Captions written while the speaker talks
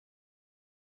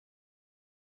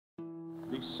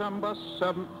December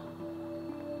 7th,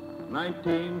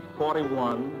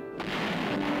 1941.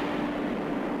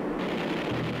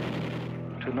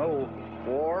 To know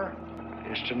war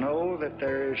is to know that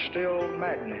there is still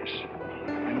madness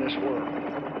in this world.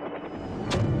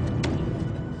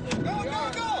 Go,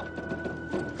 go, go!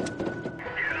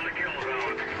 Get on the kill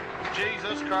zone.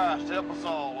 Jesus Christ, help us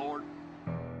all, Lord.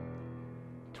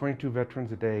 22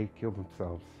 veterans a day killed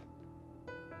themselves.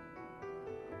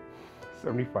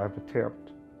 75 attempt.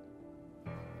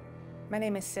 My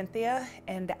name is Cynthia,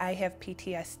 and I have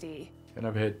PTSD. And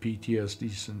I've had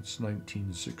PTSD since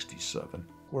 1967.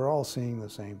 We're all seeing the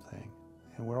same thing,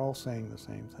 and we're all saying the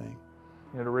same thing.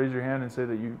 You know, to raise your hand and say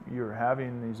that you're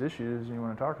having these issues and you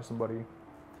want to talk to somebody,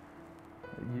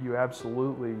 you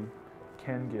absolutely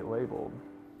can get labeled.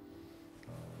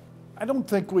 I don't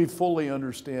think we fully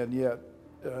understand yet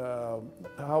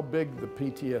how big the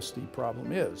PTSD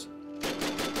problem is.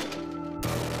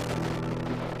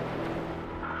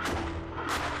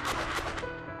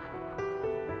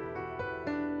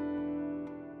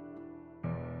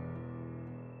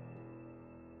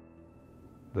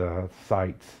 The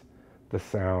sights, the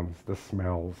sounds, the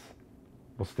smells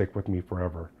will stick with me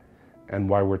forever. And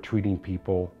while we're treating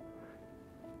people,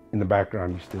 in the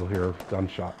background you still hear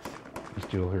gunshots. You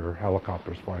still hear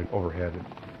helicopters flying overhead.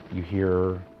 You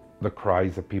hear the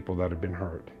cries of people that have been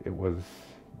hurt. It was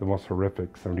the most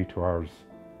horrific 72 hours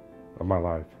of my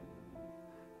life.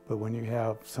 But when you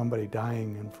have somebody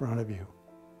dying in front of you,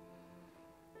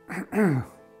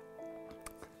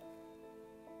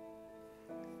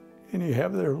 and you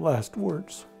have their last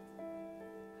words,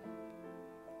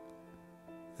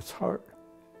 it's hard.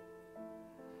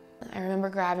 I remember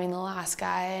grabbing the last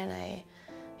guy, and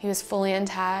he was fully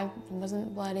intact, he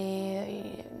wasn't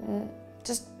bloody,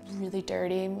 just really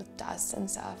dirty with dust and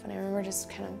stuff. And I remember just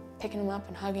kind of picking him up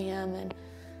and hugging him, and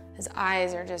his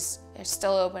eyes are they're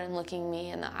still open and looking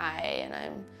me in the eye, and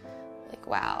I'm like,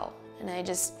 wow. And I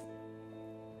just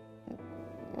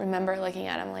remember looking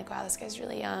at him like, wow, this guy's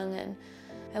really young. And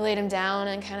I laid him down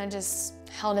and kind of just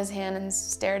held his hand and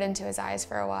stared into his eyes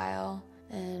for a while,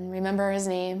 and remember his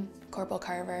name, Corporal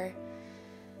Carver,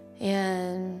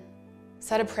 and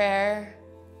said a prayer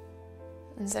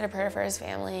for his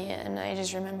family. And I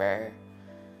just remember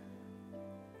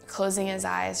closing his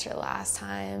eyes for the last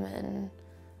time and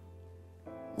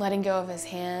letting go of his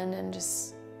hand, and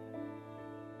just...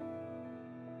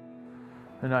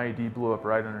 An IED blew up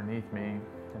right underneath me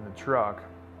in the truck,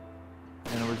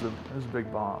 and it was a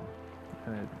big bomb,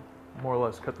 and it more or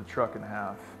less cut the truck in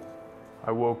half.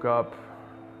 I woke up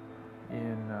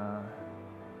in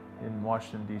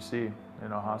Washington, D.C.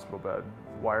 in a hospital bed,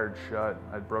 wired shut.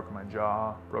 I'd broken my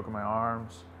jaw, broken my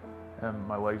arms, and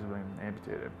my legs had been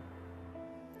amputated.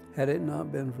 Had it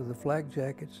not been for the flak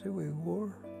jackets that we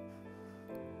wore,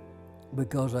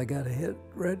 because I got a hit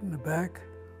right in the back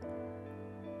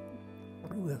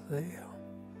with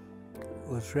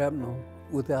shrapnel,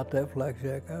 without that flak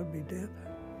jacket, I'd be dead.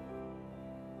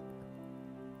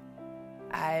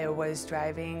 I was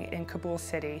driving in Kabul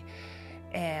City,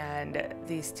 and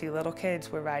these two little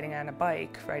kids were riding on a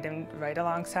bike right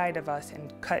alongside of us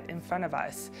and cut in front of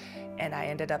us. And I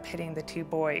ended up hitting the two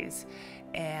boys.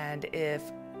 And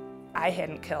if I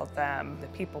hadn't killed them, the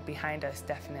people behind us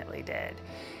definitely did.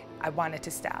 I wanted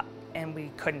to stop, and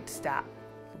we couldn't stop.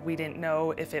 We didn't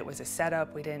know if it was a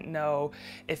setup. We didn't know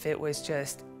if it was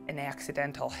just an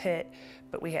accidental hit,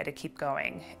 but we had to keep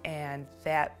going. And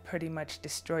that pretty much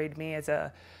destroyed me as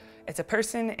a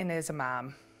person and as a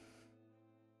mom.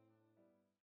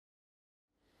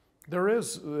 There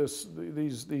is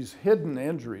these hidden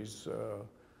injuries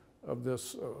of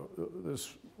this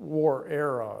war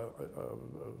era,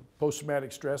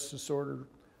 post-traumatic stress disorder,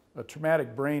 a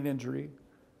traumatic brain injury.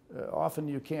 Often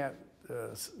you can't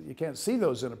see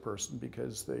those in a person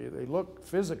because they look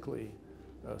physically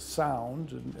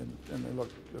sound and they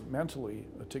look mentally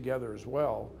together as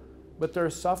well, but they're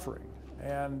suffering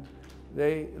and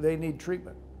they need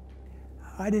treatment.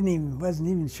 I wasn't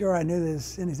even sure I knew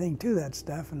there's anything to that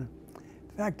stuff, and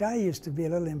in fact I used to be a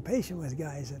little impatient with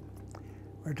guys that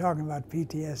were talking about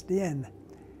PTSD,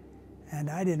 and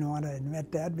I didn't want to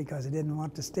admit that because I didn't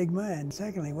want the stigma, and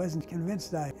secondly wasn't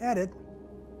convinced I had it.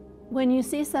 When you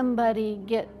see somebody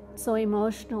get so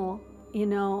emotional, you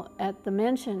know, at the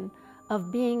mention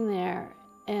of being there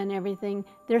and everything,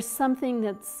 there's something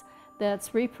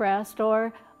that's repressed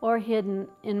or hidden,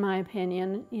 in my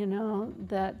opinion, you know,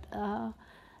 that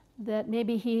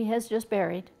maybe he has just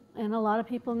buried. And a lot of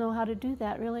people know how to do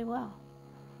that really well.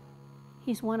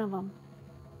 He's one of them.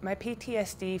 My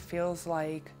PTSD feels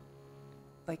like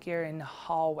like you're in a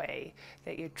hallway,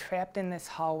 that you're trapped in this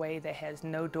hallway that has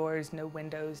no doors, no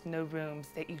windows, no rooms,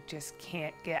 that you just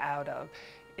can't get out of.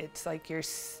 It's like you're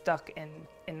stuck in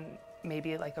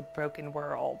maybe like a broken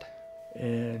world.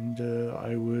 And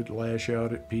I would lash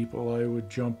out at people. I would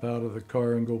jump out of the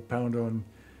car and go pound on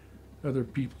other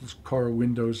people's car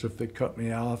windows if they cut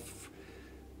me off.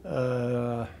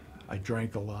 I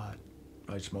drank a lot.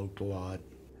 I smoked a lot.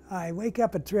 I wake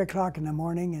up at 3 o'clock in the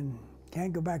morning and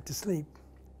can't go back to sleep.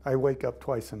 I wake up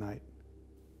twice a night.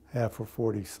 I have for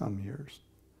 40-some years,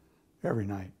 every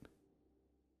night.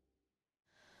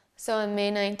 So on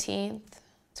May 19th,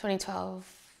 2012,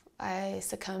 I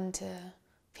succumbed to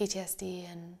PTSD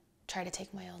and tried to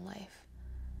take my own life.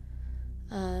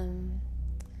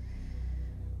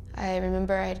 I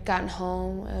remember I'd gotten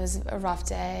home. It was a rough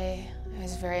day. I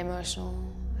was very emotional.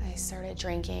 I started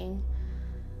drinking.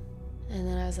 And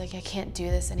then I was like, I can't do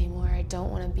this anymore. I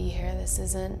don't want to be here. This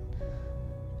isn't,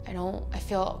 I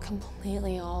feel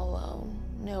completely all alone.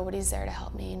 Nobody's there to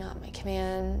help me, not my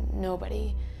command,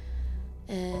 nobody.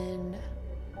 And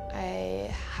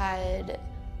I had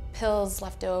pills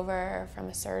left over from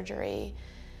a surgery,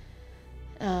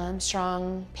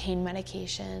 strong pain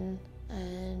medication,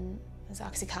 and it was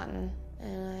Oxycontin.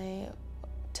 And I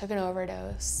took an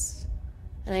overdose.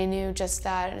 And I knew just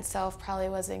that in itself probably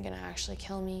wasn't gonna actually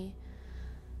kill me.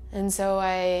 And so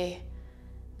I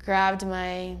grabbed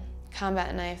my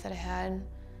combat knife that I had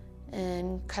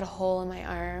and cut a hole in my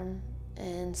arm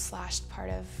and tried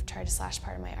to slash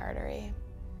part of my artery.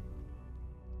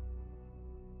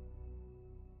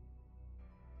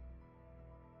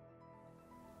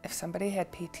 If somebody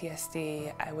had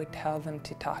PTSD, I would tell them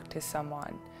to talk to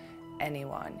someone,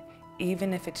 anyone,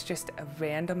 even if it's just a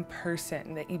random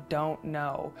person that you don't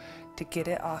know, to get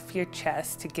it off your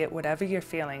chest, to get whatever you're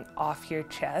feeling off your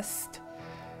chest.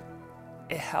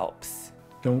 It helps.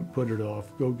 Don't put it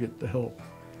off. Go get the help,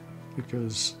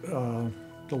 because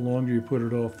the longer you put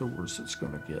it off, the worse it's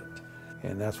going to get.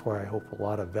 And that's why I hope a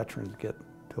lot of veterans get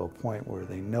to a point where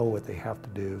they know what they have to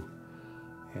do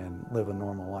and live a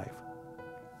normal life.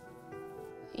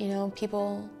 You know,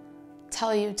 people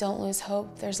tell you don't lose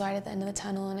hope, there's light at the end of the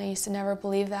tunnel, and I used to never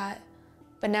believe that.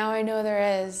 But now I know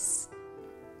there is.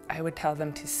 I would tell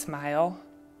them to smile,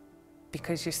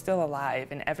 because you're still alive,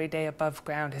 and every day above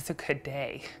ground is a good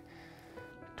day.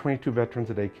 22 veterans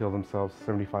a day kill themselves,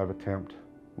 75 attempt.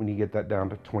 When you get that down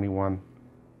to 21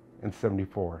 and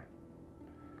 74.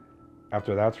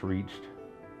 After that's reached,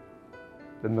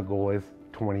 then the goal is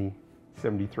 20,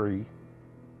 73.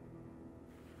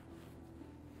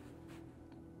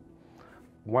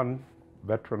 One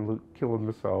veteran killing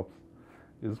themselves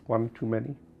is one too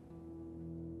many.